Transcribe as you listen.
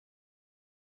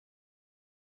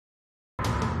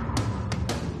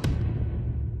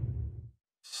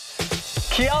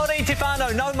Kia ora te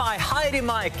whānau, no mai, haere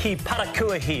mai ki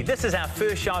parakuahi. This is our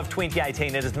first show of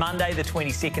 2018. It is Monday, the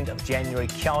 22nd of January.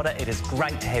 Kia ora, it is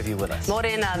great to have you with us.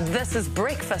 Morena, this is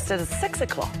breakfast. It is 6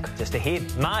 o'clock. Just ahead,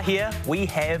 here, we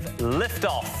have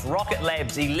liftoff. Rocket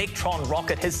Lab's Electron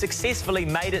rocket has successfully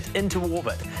made it into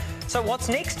orbit. So what's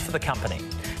next for the company?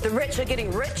 The rich are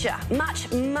getting richer, much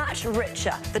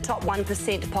richer. The top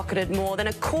 1% pocketed more than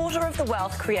a quarter of the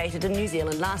wealth created in New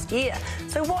Zealand last year.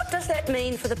 So what does that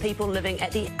mean for the people living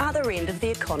at the other end of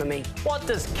the economy? What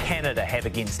does Canada have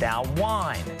against our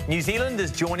wine? New Zealand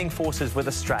is joining forces with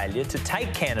Australia to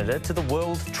take Canada to the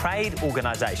World Trade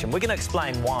Organization. We're going to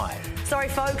explain why. Sorry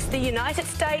folks, the United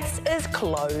States is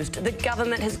closed. The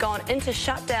government has gone into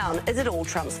shutdown. Is it all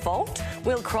Trump's fault?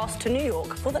 We'll cross to New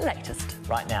York for the latest.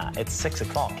 Right now, it's 6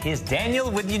 o'clock. Here's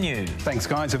Daniel with your news. Thanks,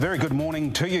 guys. A very good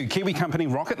morning to you. Kiwi company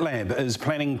Rocket Lab is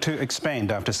planning to expand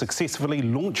after successfully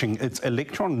launching its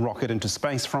Electron rocket into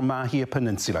space from Mahia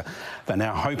Peninsula. They're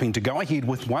now hoping to go ahead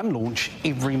with one launch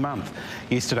every month.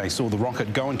 Yesterday saw the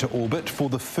rocket go into orbit for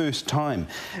the first time.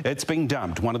 It's been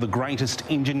dubbed one of the greatest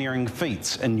engineering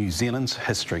feats in New Zealand's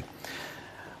history.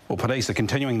 Well, police are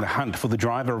continuing the hunt for the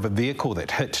driver of a vehicle that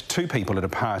hit two people at a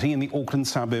party in the Auckland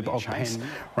suburb of Penn,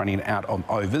 running out of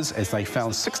overs as they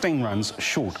fell 16 runs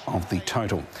short of the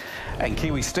total. And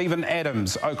Kiwi Steven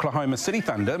Adams' Oklahoma City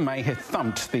Thunder may have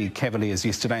thumped the Cavaliers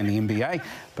yesterday in the NBA,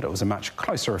 but it was a much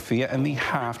closer affair in the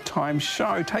half-time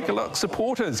show. Take a look,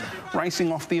 supporters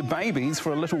racing off their babies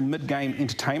for a little mid-game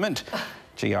entertainment.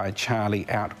 GI Charlie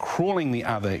out crawling the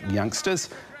other youngsters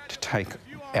to take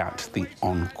out the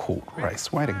on-court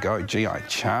race. Way to go, GI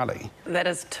Charlie. That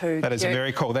is too That is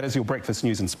very cool. That is your breakfast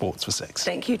news and sports for 6.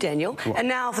 Thank you, Daniel. And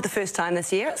now, for the first time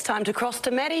this year, it's time to cross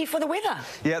to Maddie for the weather.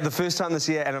 Yeah, the first time this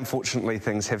year, and unfortunately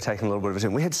things have taken a little bit of a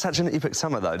turn. We had such an epic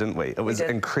summer though, didn't we? It was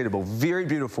incredible. Very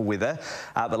beautiful weather,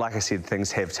 but like I said,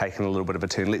 things have taken a little bit of a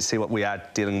turn. Let's see what we are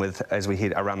dealing with as we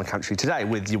head around the country today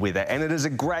with your weather. And it is a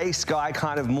grey sky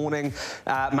kind of morning,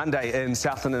 Monday in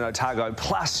Southland and Otago,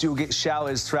 plus you'll get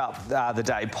showers throughout the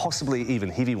day, possibly even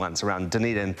heavy ones around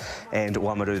Dunedin and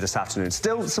Waimaru this afternoon.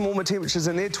 Still some warmer temperatures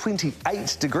in there,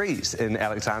 28 degrees in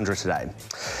Alexandra today.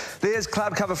 There's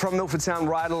cloud cover from Milford Sound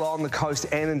right along the coast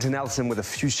and into Nelson with a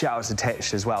few showers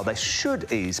attached as well. They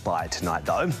should ease by tonight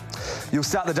though. You'll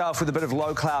start the day off with a bit of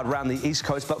low cloud around the east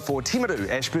coast, but for Timaru,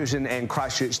 Ashburton and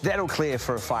Christchurch, that'll clear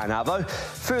for a Whainavo.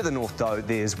 Further north though,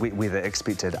 there's wet weather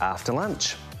expected after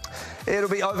lunch. It'll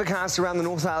be overcast around the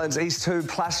North Island's east too,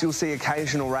 plus you'll see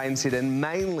occasional rain set in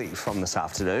mainly from this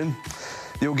afternoon.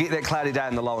 You'll get that cloudy day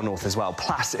in the lower north as well.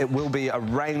 Plus, it will be a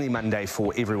rainy Monday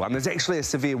for everyone. There's actually a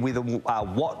severe weather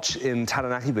watch in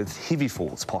Taranaki with heavy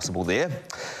falls possible there.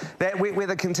 That wet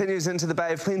weather continues into the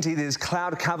Bay of Plenty. There's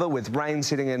cloud cover with rain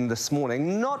setting in this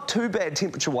morning. Not too bad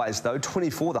temperature-wise, though.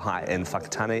 24 the high in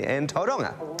Whakatane and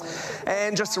Tauranga.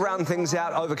 And just to round things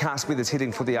out, overcast weather's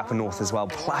heading for the upper north as well.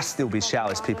 Plus, there'll be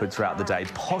showers peppered throughout the day,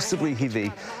 possibly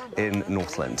heavy in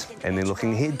Northland. And then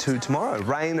looking ahead to tomorrow,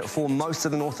 rain for most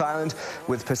of the North Island,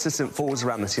 with persistent falls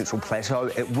around the central plateau.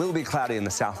 It will be cloudy in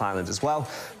the South Island as well,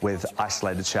 with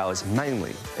isolated showers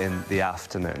mainly in the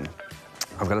afternoon.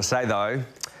 I've got to say though,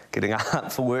 getting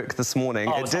up for work this morning,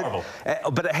 horrible.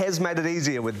 But it has made it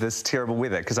easier with this terrible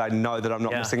weather because I know that I'm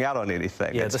not missing out on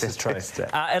anything. Yeah, this is true.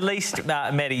 At least,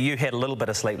 Maddie, you had a little bit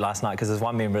of sleep last night because there's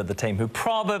one member of the team who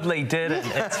probably didn't,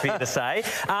 it's fair to say.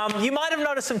 You might have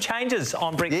noticed some changes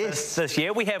on breakfast this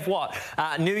year. We have what?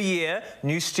 New year,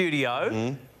 new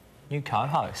studio. New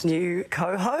co-host. New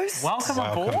co-host. Welcome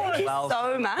aboard. Thank you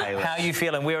so much. How are you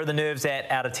feeling? Where are the nerves at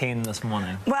out of 10 this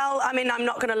morning? Well, I mean, I'm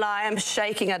not going to lie, I'm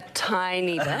shaking a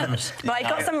tiny bit. But I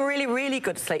got some really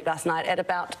good sleep last night at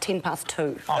about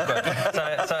 2:10. Oh,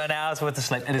 good. so an hour's worth of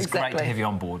sleep. It is great to have you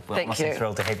on board. We're honestly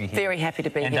thrilled to have you here. Very happy to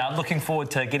be here. And looking forward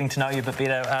to getting to know you a bit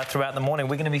better throughout the morning.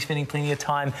 We're going to be spending plenty of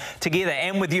time together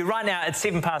and with you. Right now, it's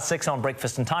 6:07 on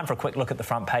breakfast and time for a quick look at the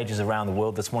front pages around the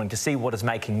world this morning to see what is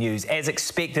making news. As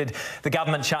expected, the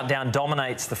government shutdown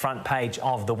dominates the front page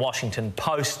of the Washington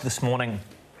Post this morning.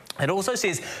 It also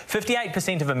says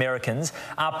 58% of Americans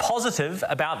are positive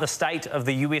about the state of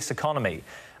the US economy.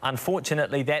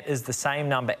 Unfortunately, that is the same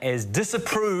number as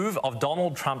disapprove of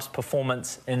Donald Trump's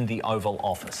performance in the Oval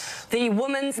Office. The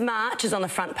Women's March is on the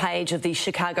front page of the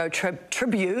Chicago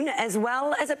Tribune, as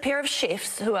well as a pair of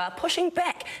chefs who are pushing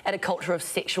back at a culture of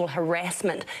sexual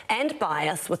harassment and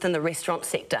bias within the restaurant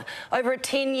sector. Over a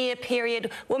 10-year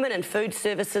period, women in food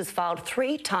services filed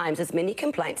 3 times as many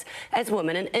complaints as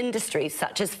women in industries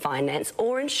such as finance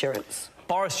or insurance.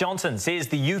 Boris Johnson says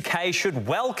the UK should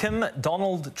welcome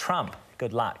Donald Trump.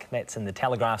 Good luck. That's in the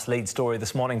Telegraph's lead story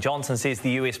this morning. Johnson says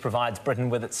the US provides Britain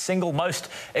with its single most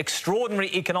extraordinary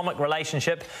economic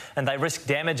relationship, and they risk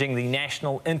damaging the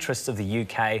national interests of the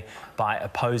UK by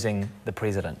opposing the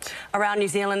president. Around New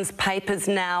Zealand's papers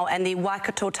now, and the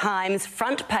Waikato Times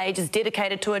front page is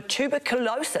dedicated to a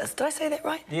tuberculosis. Did I say that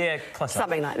right? Yeah, close enough.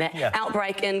 Something like that. Yeah.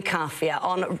 Outbreak in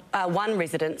Kawhia. One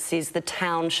resident says the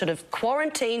town should have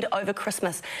quarantined over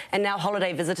Christmas, and now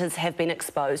holiday visitors have been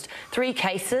exposed. 3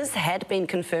 cases had been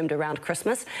confirmed around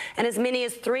Christmas, and as many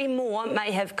as 3 more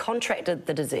may have contracted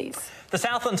the disease. The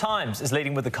Southland Times is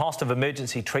leading with the cost of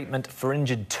emergency treatment for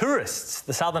injured tourists.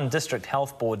 The Southern District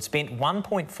Health Board spent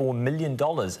 $1.4 million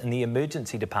in the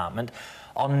emergency department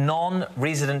on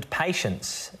non-resident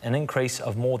patients, an increase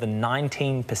of more than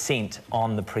 19%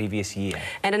 on the previous year.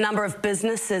 And a number of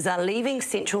businesses are leaving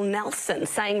central Nelson,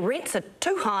 saying rents are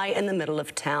too high in the middle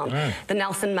of town. The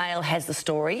Nelson Mail has the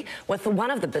story, with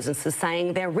one of the businesses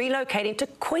saying they're relocating to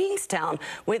Queenstown,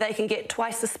 where they can get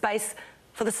twice the space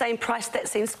for the same price. That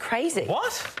seems crazy.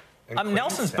 What?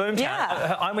 Nelson's boomtown.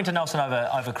 Yeah. I went to Nelson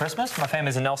over Christmas. My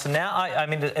family's in Nelson now. I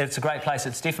mean, it's a great place.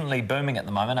 It's definitely booming at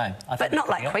the moment, eh? But not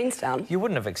like Queenstown. You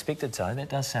wouldn't have expected so. That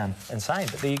does sound insane.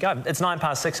 But there you go. It's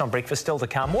 6:09 on Breakfast, still to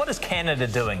come. What is Canada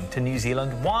doing to New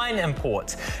Zealand wine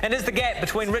imports? And is the gap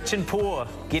between rich and poor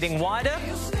getting wider?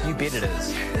 You bet it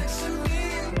is.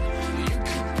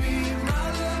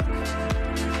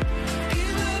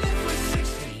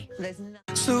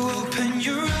 So open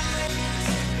your eyes.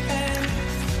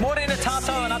 Morena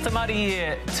tato and atamari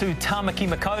here to Tamaki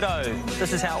Makoto.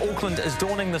 This is how Auckland is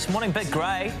dawning this morning. Bit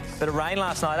grey, bit of rain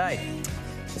last night, eh?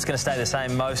 It's going to stay the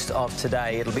same most of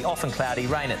today. It'll be often cloudy,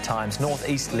 rain at times,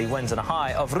 northeasterly winds and a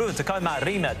high of Ruatako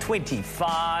Marina,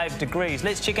 25 degrees.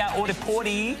 Let's check out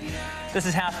Orepori. This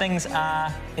is how things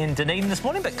are in Dunedin this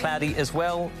morning, but cloudy as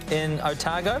well in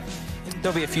Otago.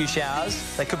 There'll be a few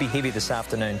showers. They could be heavy this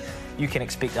afternoon. You can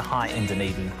expect a high in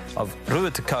Dunedin of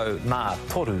Ruatako Ma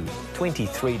Toru,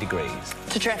 23 degrees.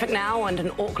 To traffic now, and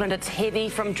in Auckland it's heavy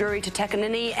from Drury to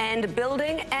Takanini, and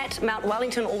building at Mount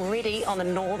Wellington already on the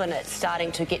northern. It's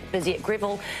starting to get busy at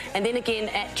Greville, and then again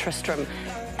at Tristram.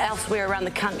 Elsewhere around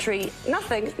the country,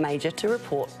 nothing major to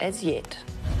report as yet.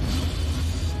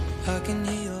 I can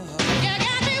hear your heart.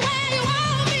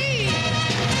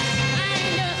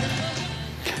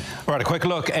 All right, a quick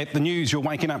look at the news you're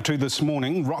waking up to this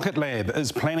morning. Rocket Lab is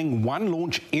planning one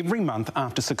launch every month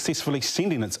after successfully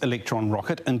sending its Electron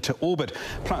rocket into orbit.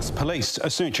 Plus, police are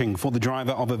searching for the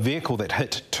driver of a vehicle that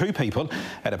hit 2 people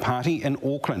at a party in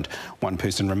Auckland. 1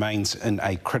 person remains in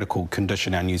a critical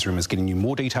condition. Our newsroom is getting you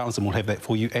more details, and we'll have that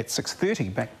for you at 6:30.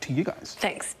 Back to you guys.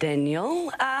 Thanks,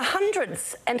 Daniel.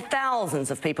 Hundreds and thousands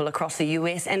of people across the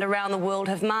US and around the world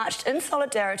have marched in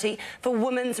solidarity for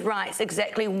women's rights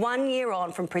exactly 1 year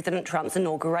on from President Trump's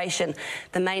inauguration.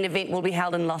 The main event will be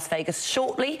held in Las Vegas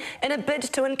shortly in a bid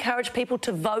to encourage people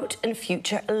to vote in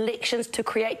future elections to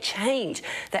create change.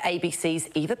 The ABC's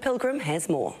Eva Pilgrim has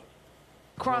more.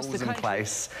 Across the country. In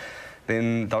place,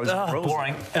 then those are rules.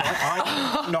 Boring.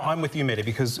 No, I'm with you, Maddie,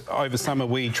 because over summer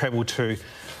we travelled to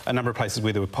a number of places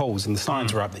where there were pools and the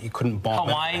signs were up that you couldn't bomb.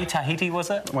 Hawaii, Tahiti, was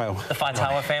it? Well, the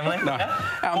Faitaua family? No,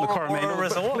 out in the Coromandel,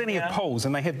 resort, plenty of pools,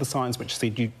 and they had the signs which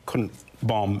said you couldn't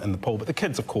bomb in the pool, but the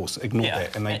kids, of course, ignored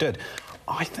that, and they did.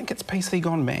 I think it's PC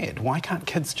gone mad. Why can't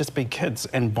kids just be kids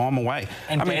and bomb away?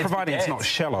 And I mean, providing it's not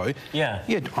shallow. Yeah,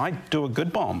 I'd do a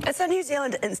good bomb. It's a New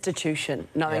Zealand institution,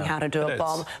 knowing how to do a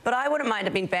bomb. But I wouldn't mind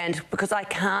it being banned because I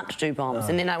can't do bombs,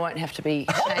 and then I won't have to be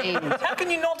shamed. How can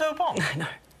you not do a bomb? No,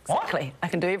 exactly. What? I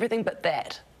can do everything but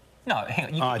that. No,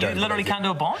 hang on. You literally can't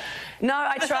do a bomb? No,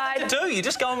 I tried. Nothing to do. You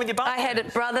just go in with your bum. I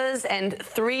had brothers and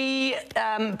 3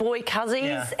 boy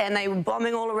cousins, and they were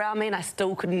bombing all around me, and I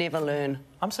still could never learn.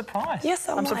 I'm surprised. Yes,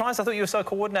 I'm surprised. I thought you were so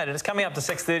coordinated. It's coming up to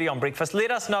 6:30 on Breakfast. Let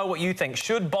us know what you think.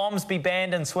 Should bombs be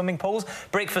banned in swimming pools?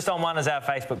 Breakfast on One is our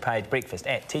Facebook page. Breakfast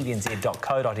at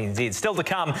tvnz.co.nz. Still to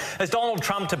come, is Donald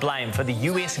Trump to blame for the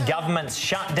US government's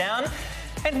shutdown?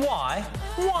 And why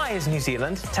is New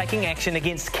Zealand taking action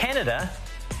against Canada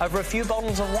over a few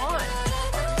bottles of wine?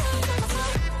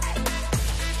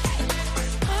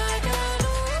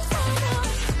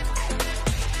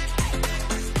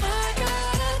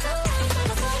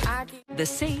 The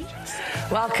sea.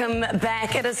 Welcome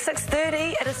back. It is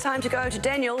 6:30. It is time to go to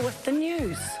Daniel with the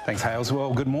news. Thanks, Hales.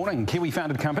 Well, good morning.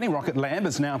 Kiwi-founded company Rocket Lab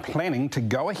is now planning to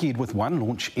go ahead with one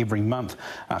launch every month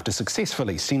after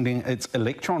successfully sending its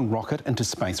Electron rocket into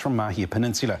space from Mahia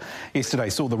Peninsula. Yesterday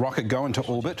saw the rocket go into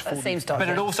orbit. But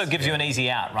it also gives you an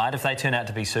easy out, right? If they turn out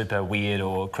to be super weird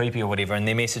or creepy or whatever and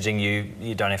they're messaging you,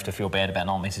 you don't have to feel bad about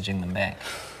not messaging them back.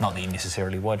 Not that you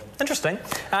necessarily would. Interesting.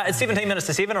 It's 17 minutes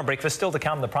to 7 on breakfast. Still to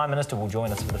come, the Prime Minister will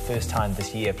join us for the first time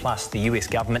this year. Plus, the US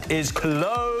government is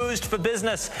closed for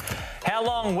business. How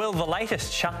long will the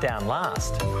latest shutdown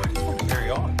last?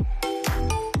 Very odd.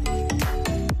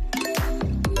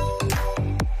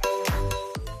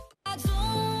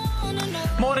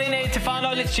 Morena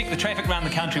Tefano, let's check the traffic around the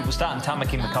country. We'll start in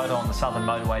Tamaki Makaurau on the southern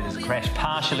motorway. There's a crash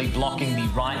partially blocking the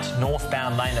right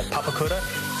northbound lane at Papakura,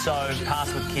 so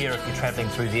pass with care if you're travelling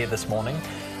through there this morning.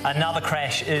 Another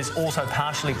crash is also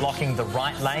partially blocking the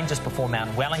right lane just before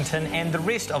Mount Wellington, and the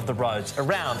rest of the roads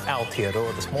around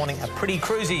Aotearoa this morning are pretty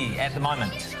cruisy at the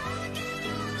moment.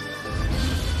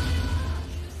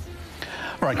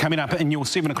 All right, coming up in your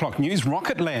 7 o'clock news,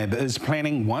 Rocket Lab is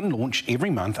planning one launch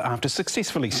every month after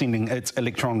successfully sending its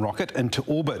Electron rocket into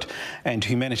orbit. And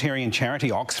humanitarian charity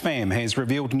Oxfam has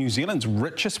revealed New Zealand's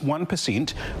richest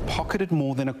 1% pocketed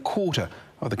more than a quarter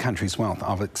of the country's wealth.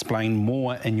 I'll explain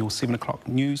more in your 7 o'clock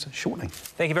news shortly.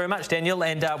 Thank you very much, Daniel.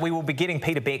 And we will be getting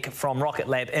Peter Beck from Rocket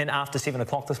Lab in after 7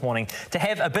 o'clock this morning to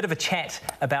have a bit of a chat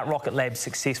about Rocket Lab's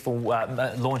successful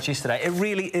launch yesterday. It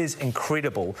really is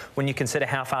incredible when you consider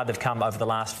how far they've come over the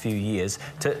last few years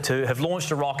to have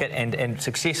launched a rocket and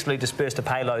successfully dispersed a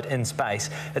payload in space.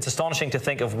 It's astonishing to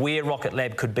think of where Rocket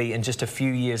Lab could be in just a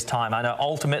few years' time. I know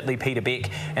ultimately Peter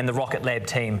Beck and the Rocket Lab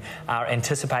team are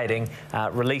anticipating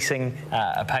releasing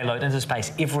a payload into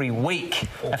space every week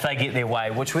if they get their way,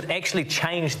 which would actually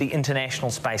change the international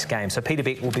space game. So Peter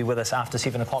Beck will be with us after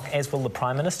 7 o'clock, as will the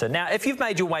Prime Minister. Now, if you've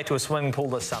made your way to a swimming pool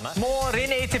this summer,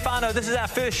 Morena Tefano, this is our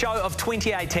first show of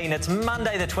 2018. It's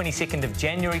Monday the 22nd of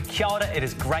January. Kia ora, it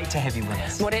is great to have you with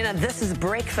us. Morena, this is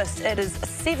breakfast. It is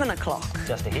 7 o'clock.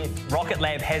 Just ahead, Rocket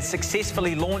Lab has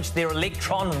successfully launched their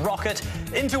Electron rocket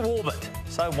into orbit.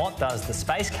 So what does the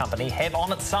space company have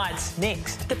on its sights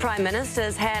next? The Prime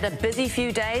Minister's had a busy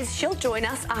few days. She'll join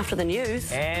us after the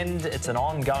news. And it's an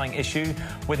ongoing issue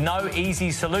with no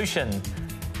easy solution.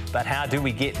 But how do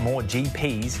we get more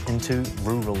GPs into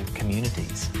rural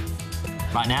communities?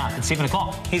 Right now, it's 7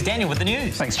 o'clock. Here's Daniel with the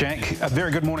news. Thanks, Jack. A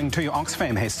very good morning to you.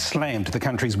 Oxfam has slammed the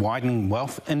country's widening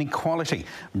wealth inequality,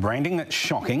 branding it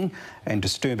shocking and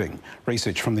disturbing.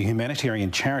 Research from the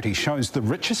humanitarian charity shows the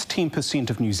richest 10%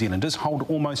 of New Zealanders hold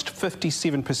almost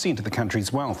 57% of the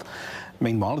country's wealth.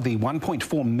 Meanwhile, the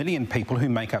 1.4 million people who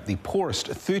make up the poorest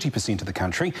 30% of the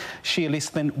country share less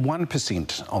than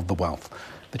 1% of the wealth.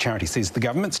 The charity says the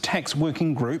government's tax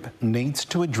working group needs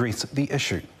to address the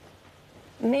issue.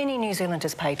 Many New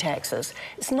Zealanders pay taxes.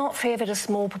 It's not fair that a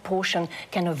small proportion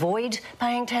can avoid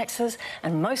paying taxes.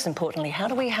 And most importantly, how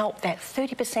do we help that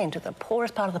 30% of the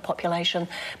poorest part of the population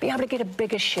be able to get a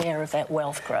bigger share of that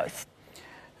wealth growth?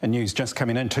 And news just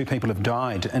coming in, 2 people have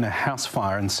died in a house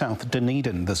fire in South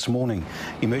Dunedin this morning.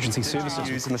 Emergency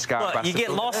services... Look, you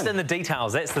get lost in the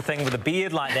details. That's the thing with a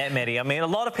beard like that, Maddie. I mean, a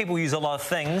lot of people use a lot of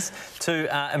things to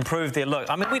improve their look.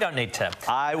 I mean, we don't need to...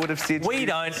 I would have said... We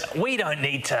don't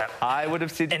need to... I would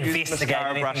have said... investigate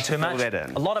anything too much.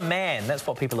 A lot of man, that's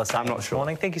what people are saying this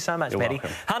morning. Thank you so much, Maddie.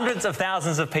 Welcome. Hundreds of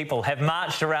thousands of people have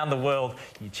marched around the world,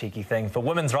 you cheeky thing, for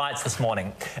women's rights this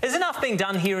morning. Is enough being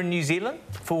done here in New Zealand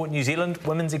for New Zealand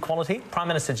women's equality? Prime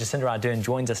Minister Jacinda Ardern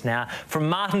joins us now from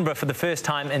Martinborough for the first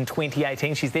time in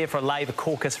 2018. She's there for a Labour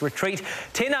caucus retreat.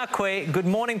 Tēnā koe, good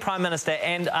morning, Prime Minister,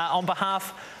 and on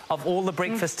behalf of all the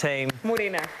breakfast team,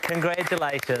 Morena.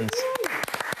 Congratulations.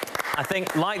 I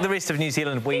think, like the rest of New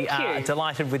Zealand, we are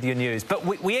delighted with your news. But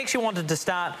we actually wanted to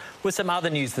start with some other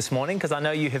news this morning, because I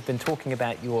know you have been talking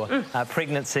about your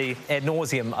pregnancy ad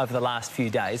nauseum over the last few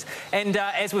days. And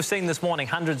as we've seen this morning,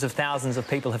 hundreds of thousands of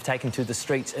people have taken to the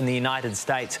streets in the United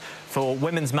States for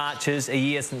women's marches a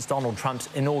year since Donald Trump's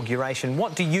inauguration.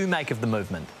 What do you make of the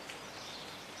movement?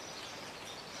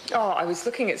 Oh, I was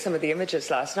looking at some of the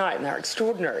images last night, and they're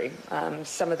extraordinary.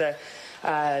 Some of the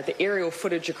aerial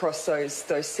footage across those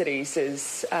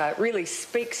cities really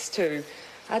speaks to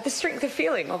the strength of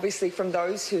feeling, obviously, from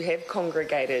those who have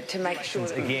congregated to make sure...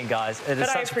 Again, guys, it is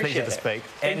such a pleasure to speak.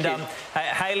 And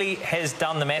Hayley has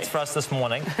done the maths for us this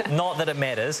morning. Not that it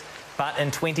matters, but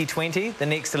in 2020, the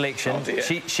next election,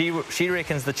 she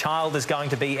reckons the child is going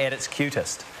to be at its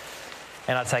cutest.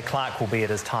 And I'd say Clark will be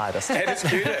at his tiredest. At its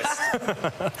cutest.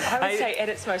 I would say at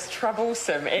its most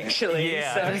troublesome, actually.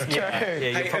 Yeah, so. that's true.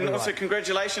 Hey, and also right.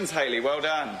 congratulations, Hayley. Well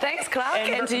done. Thanks, Clark,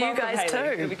 and to you welcome, guys Hayley.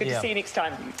 too. It'll be good to see you next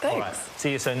time. Thanks. All right.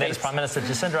 See you soon. That is Prime Minister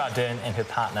Jacinda Ardern and her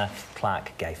partner,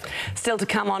 Clark Gayford. Still to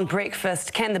come on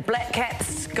Breakfast, can the Black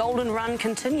Caps' golden run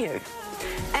continue?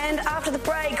 And after the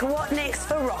break, what next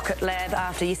for Rocket Lab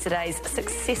after yesterday's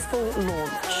successful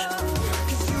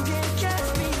launch?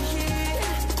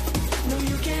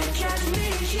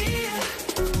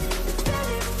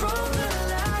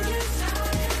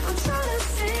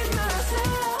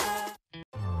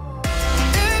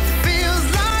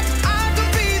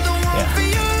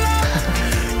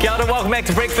 Kia ora, welcome back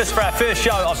to Breakfast for our first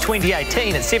show of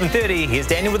 2018 at 7:30. Here's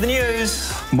Daniel with the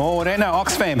news. Morena,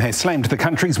 Oxfam has slammed the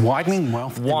country's widening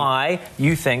wealth. Why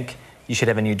you think you should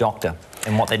have a new doctor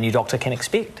and what that new doctor can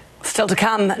expect. Still to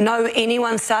come, know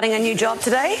anyone starting a new job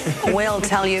today? We'll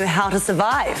tell you how to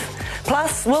survive.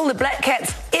 Plus, will the Black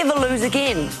Caps ever lose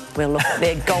again? We'll look at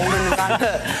their golden run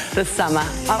this summer.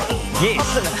 Oh,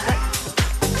 Yes.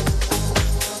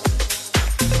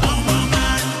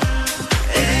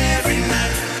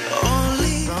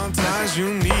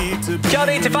 Kia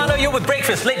ora, te whānau, you're with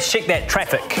Breakfast. Let's check that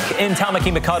traffic. In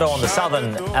Tamaki Makaurau on the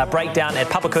southern, breakdown at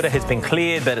Papakura has been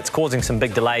cleared, but it's causing some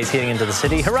big delays heading into the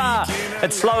city. Hurrah!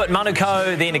 It's slow at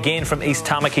Manukau, then again from East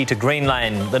Tamaki to Green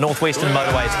Lane. The northwestern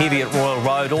motorway is heavy at Royal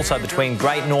Road, also between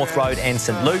Great North Road and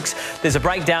St Luke's. There's a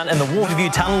breakdown in the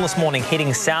Waterview Tunnel this morning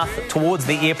heading south towards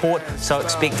the airport, so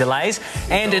expect delays.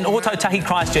 And in Ōtautahi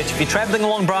Christchurch, if you're travelling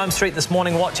along Brougham Street this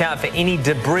morning, watch out for any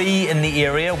debris in the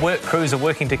area. Work crews are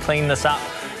working to clean this up.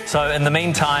 So in the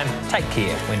meantime, take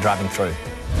care when driving through.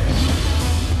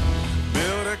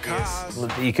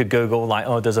 You could Google, like,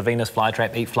 oh, does a Venus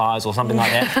flytrap eat flies or something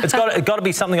like that. It's got to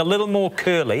be something a little more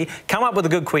curly. Come up with a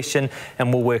good question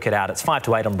and we'll work it out. It's 5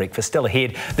 to 8 on Breakfast. Still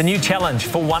ahead, the new challenge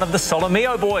for one of the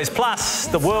Solomeo boys. Plus,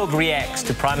 the world reacts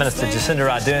to Prime Minister Jacinda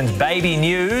Ardern's baby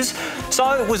news.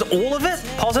 So, was all of it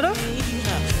positive?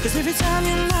 Cause every time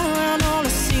you're around, all I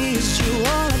see is you,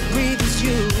 all I breathe is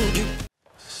you.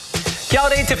 Kia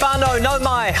ora te whānau, nau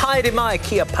mai, haere mai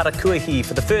kia parakuahi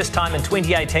for the first time in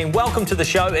 2018. Welcome to the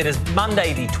show. It is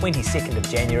Monday the 22nd of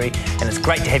January and it's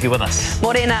great to have you with us.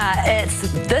 Morena,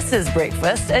 this is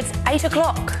Breakfast. It's 8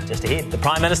 o'clock. Just ahead, the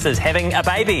Prime Minister's having a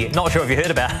baby. Not sure if you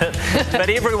heard about it, but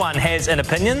everyone has an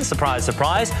opinion. Surprise,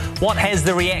 surprise. What has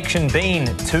the reaction been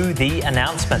to the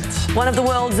announcement? One of the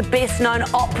world's best-known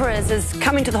operas is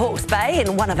coming to the Hawke's Bay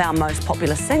and one of our most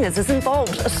popular singers is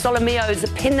involved. Solomeo's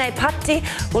Pene Patti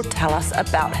will tell us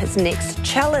about his next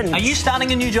challenge. Are you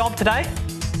starting a new job today?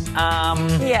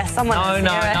 Yeah, someone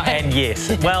No, and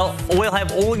yes. Well, we'll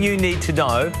have all you need to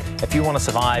know if you want to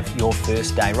survive your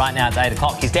first day. Right now it's 8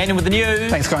 o'clock. Here's Daniel with the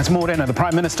news. Thanks, guys. Morena, the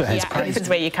Prime Minister has praised... This is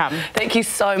where you come. Thank you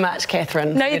so much,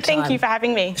 Catherine. No, thank you for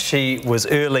having me. She was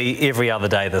early every other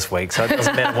day this week, so it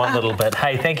doesn't matter one little bit.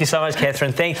 Hey, thank you so much,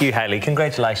 Catherine. Thank you, Hayley.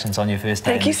 Congratulations on your first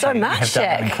day. Thank you so much, You've done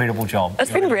Jack. an incredible job.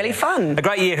 It's been really fun. A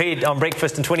great year ahead on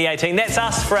Breakfast in 2018. That's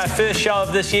us for our first show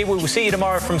of this year. We will see you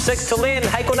tomorrow from 6 till then.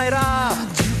 Hei konei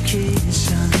rā.